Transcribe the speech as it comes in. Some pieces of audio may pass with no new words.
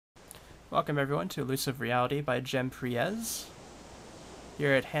Welcome everyone to Elusive Reality by Preiz.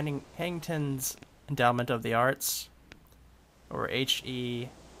 Here at Hannington's Endowment of the Arts, or HEA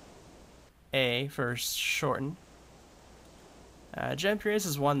for shorten. Preiz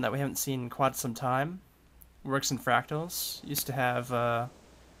is one that we haven't seen in quite some time. Works in fractals. Used to have a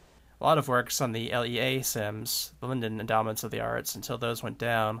lot of works on the LEA sims, the Linden Endowments of the Arts, until those went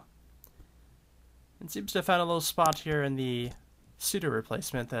down. And seems to have found a little spot here in the pseudo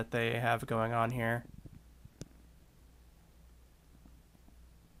replacement that they have going on here.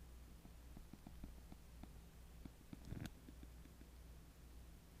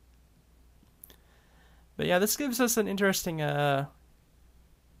 But yeah, this gives us an interesting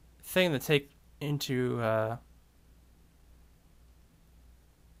thing to take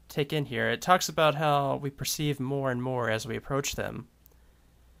in here. It talks about how we perceive more and more as we approach them,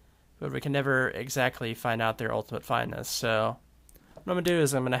 but we can never exactly find out their ultimate fineness. So what I'm going to do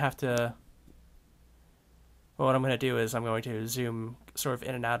is I'm going to zoom sort of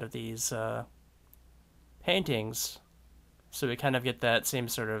in and out of these paintings, so we kind of get that same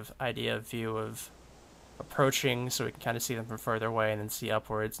sort of idea of view of approaching, so we can kind of see them from further away and then see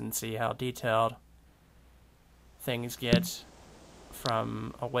upwards and see how detailed things get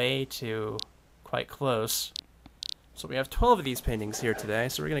from away to quite close. So we have 12 of these paintings here today,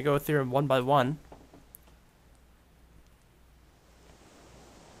 so we're going to go through them one by one.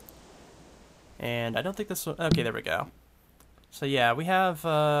 And I don't think this one... Okay, there we go. So yeah, we have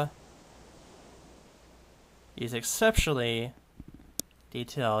these exceptionally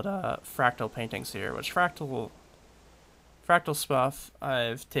detailed fractal paintings here, which fractal stuff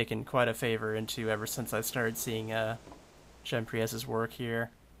I've taken quite a favor into ever since I started seeing Preiz's work here.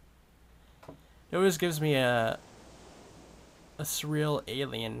 It always gives me a surreal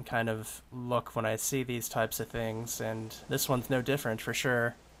alien kind of look when I see these types of things, and this one's no different for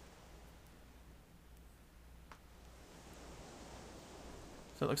sure.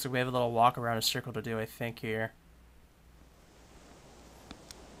 So it looks like we have a little walk around a circle to do, I think, here.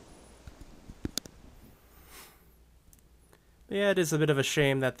 But yeah, it is a bit of a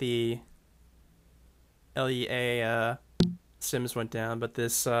shame that the LEA sims went down, but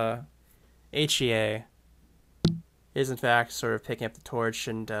this HEA is in fact sort of picking up the torch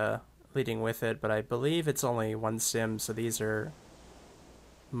and leading with it, but I believe it's only one sim, so these are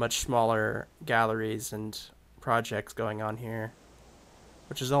much smaller galleries and projects going on here.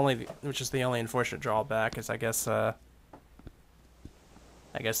 Which is the only unfortunate drawback, is I guess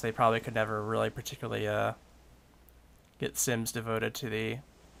they probably could never really particularly get sims devoted to the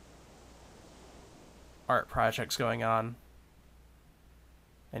art projects going on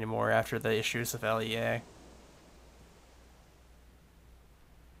anymore after the issues of LEA.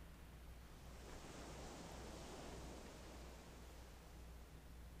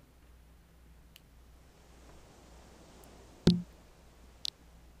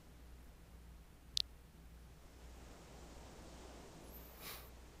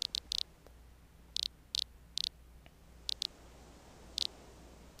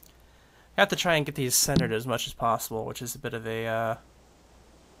 I have to try and get these centered as much as possible, which is a bit of a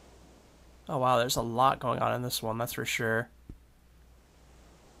oh wow, there's a lot going on in this one, that's for sure.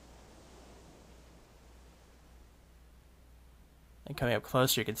 And coming up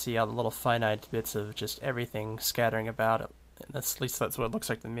closer, you can see all the little finite bits of just everything scattering about. At least that's what it looks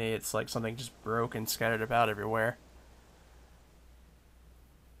like to me. It's like something just broke and scattered about everywhere.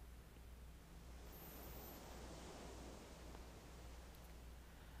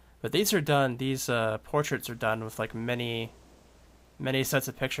 But these portraits are done with like many sets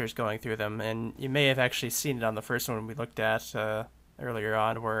of pictures going through them, and you may have actually seen it on the first one we looked at earlier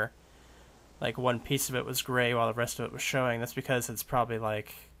on, where like one piece of it was gray while the rest of it was showing. That's because it's probably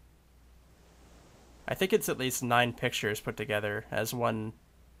like, I think it's at least 9 pictures put together as one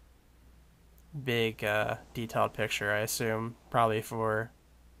big detailed picture, I assume, probably for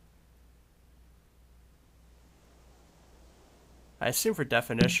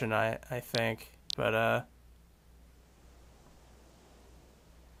definition, I think, but I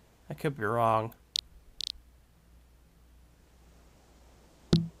could be wrong.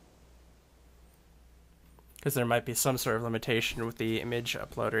 Because there might be some sort of limitation with the image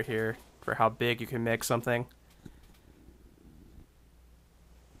uploader here for how big you can make something.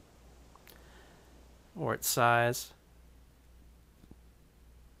 Or its size.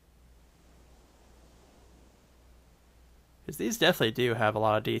 Because these definitely do have a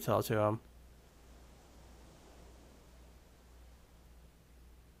lot of detail to them.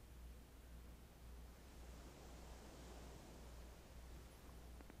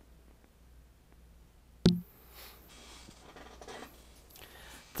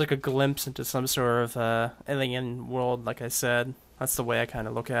 like a glimpse into some sort of alien world, like I said. That's the way I kind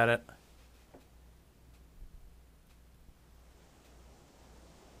of look at it.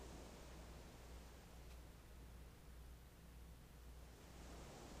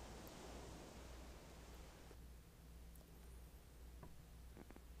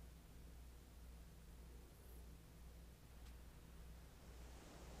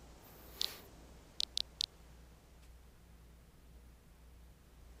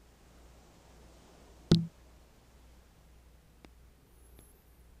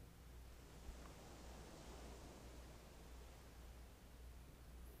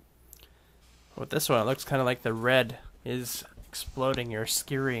 With this one, it looks kind of like the red is exploding or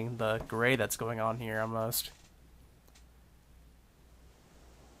skewering the gray that's going on here almost.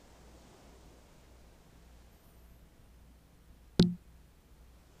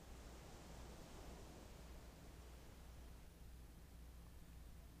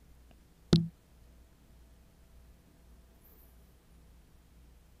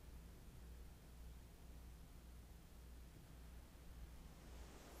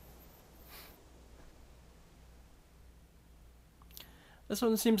 This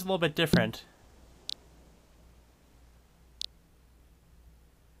one seems a little bit different.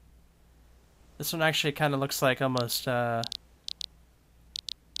 This one actually kind of looks like almost, this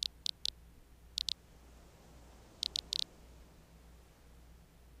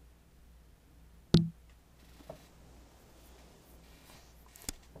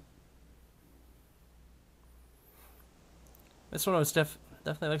one was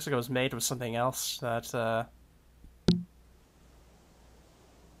definitely looks like it was made with something else that,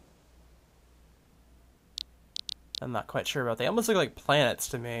 I'm not quite sure about. They almost look like planets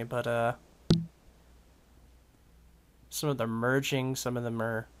to me, but, some of them are merging, some of them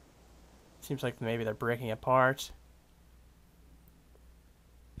are, seems like maybe they're breaking apart.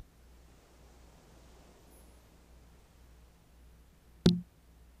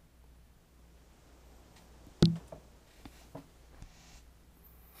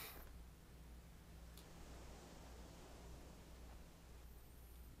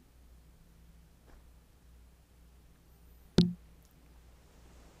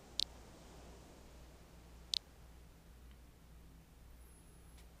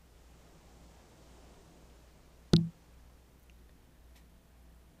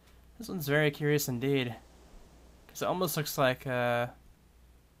 This one's very curious indeed. Because it almost looks like, I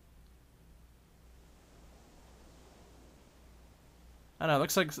don't know, it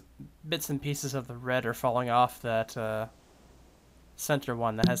looks like bits and pieces of the red are falling off that, center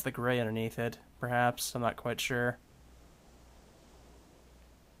one that has the gray underneath it, perhaps. I'm not quite sure.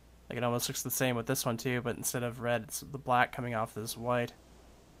 Like, it almost looks the same with this one too, but instead of red, it's the black coming off this white.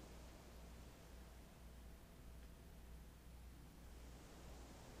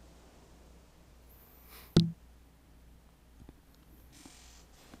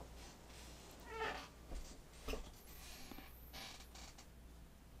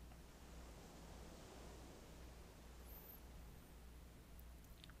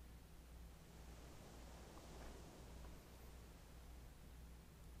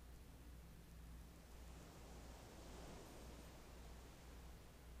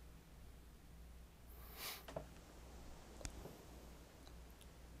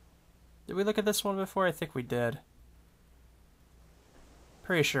 Did we look at this one before? I think we did.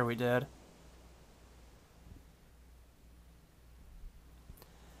 Pretty sure we did.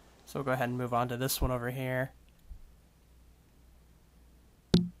 So we'll go ahead and move on to this one over here.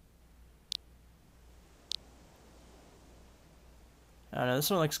 I don't know, this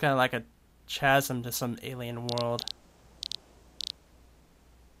one looks kind of like a chasm to some alien world.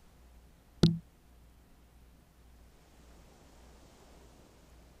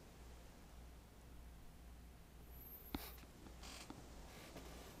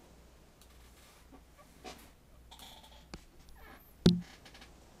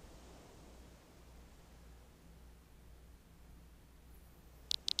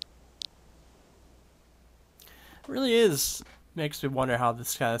 It really is, makes me wonder how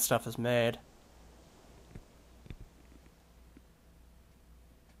this kind of stuff is made.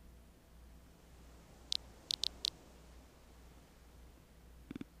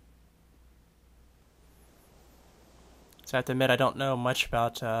 So I have to admit I don't know much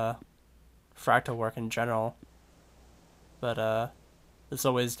about fractal work in general, but this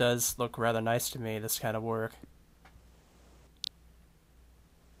always does look rather nice to me, this kind of work.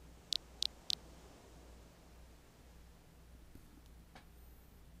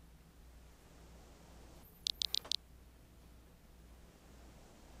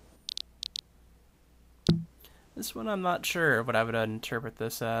 This one I'm not sure what I would interpret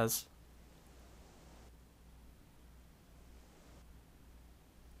this as.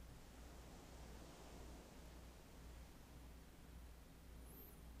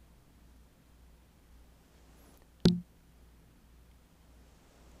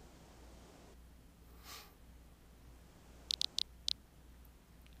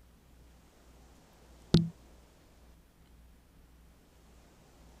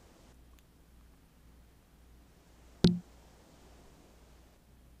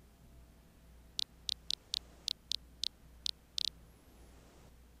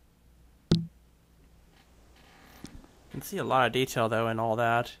 You can see a lot of detail though in all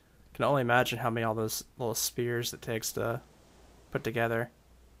that. Can only imagine how many all those little spears it takes to put together.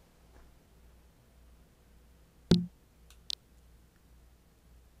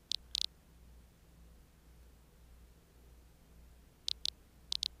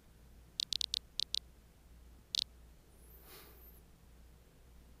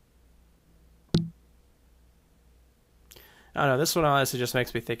 I don't know, this one honestly just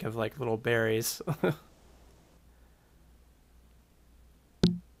makes me think of like little berries.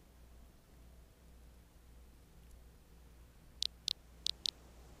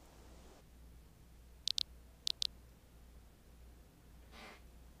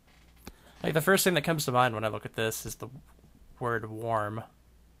 Like the first thing that comes to mind when I look at this is the word warm.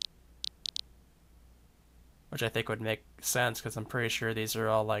 Which I think would make sense because I'm pretty sure these are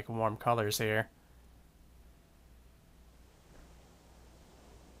all like warm colors here.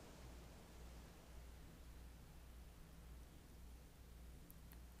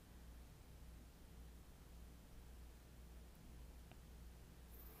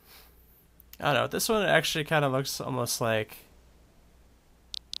 I don't know, this one actually kind of looks almost like...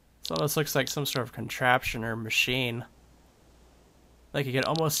 It almost looks like some sort of contraption or machine. Like you can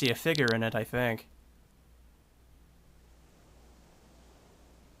almost see a figure in it, I think.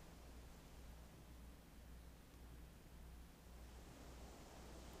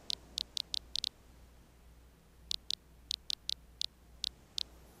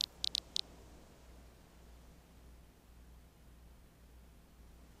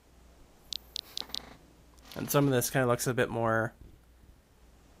 And some of this kind of looks a bit more...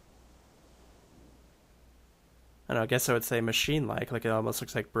 I don't know, I guess I would say machine-like. Like it almost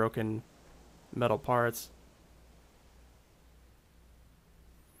looks like broken metal parts.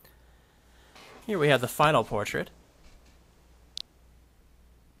 Here we have the final portrait.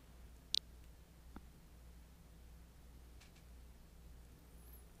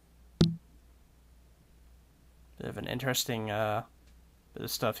 Bit of an interesting bit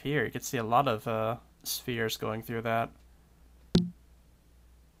of stuff here. You can see a lot of spheres going through that.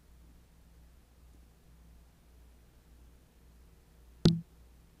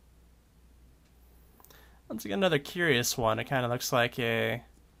 Once again, another curious one. It kind of looks like a...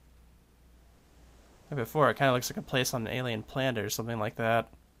 Like before, it kind of looks like a place on an alien planet or something like that.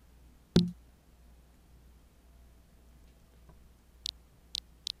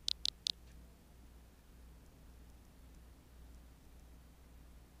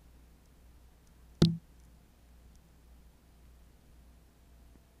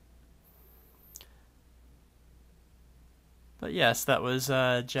 But yes, that was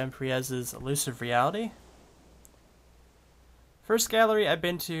Jem Preiz's Elusive Reality. First gallery I've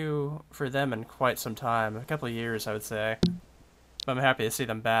been to for them in quite some time, a couple of years I would say. But I'm happy to see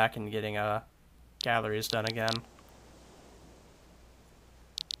them back and getting galleries done again.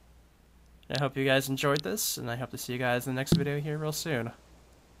 I hope you guys enjoyed this, and I hope to see you guys in the next video here real soon.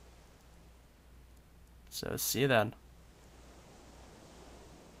 So see you then.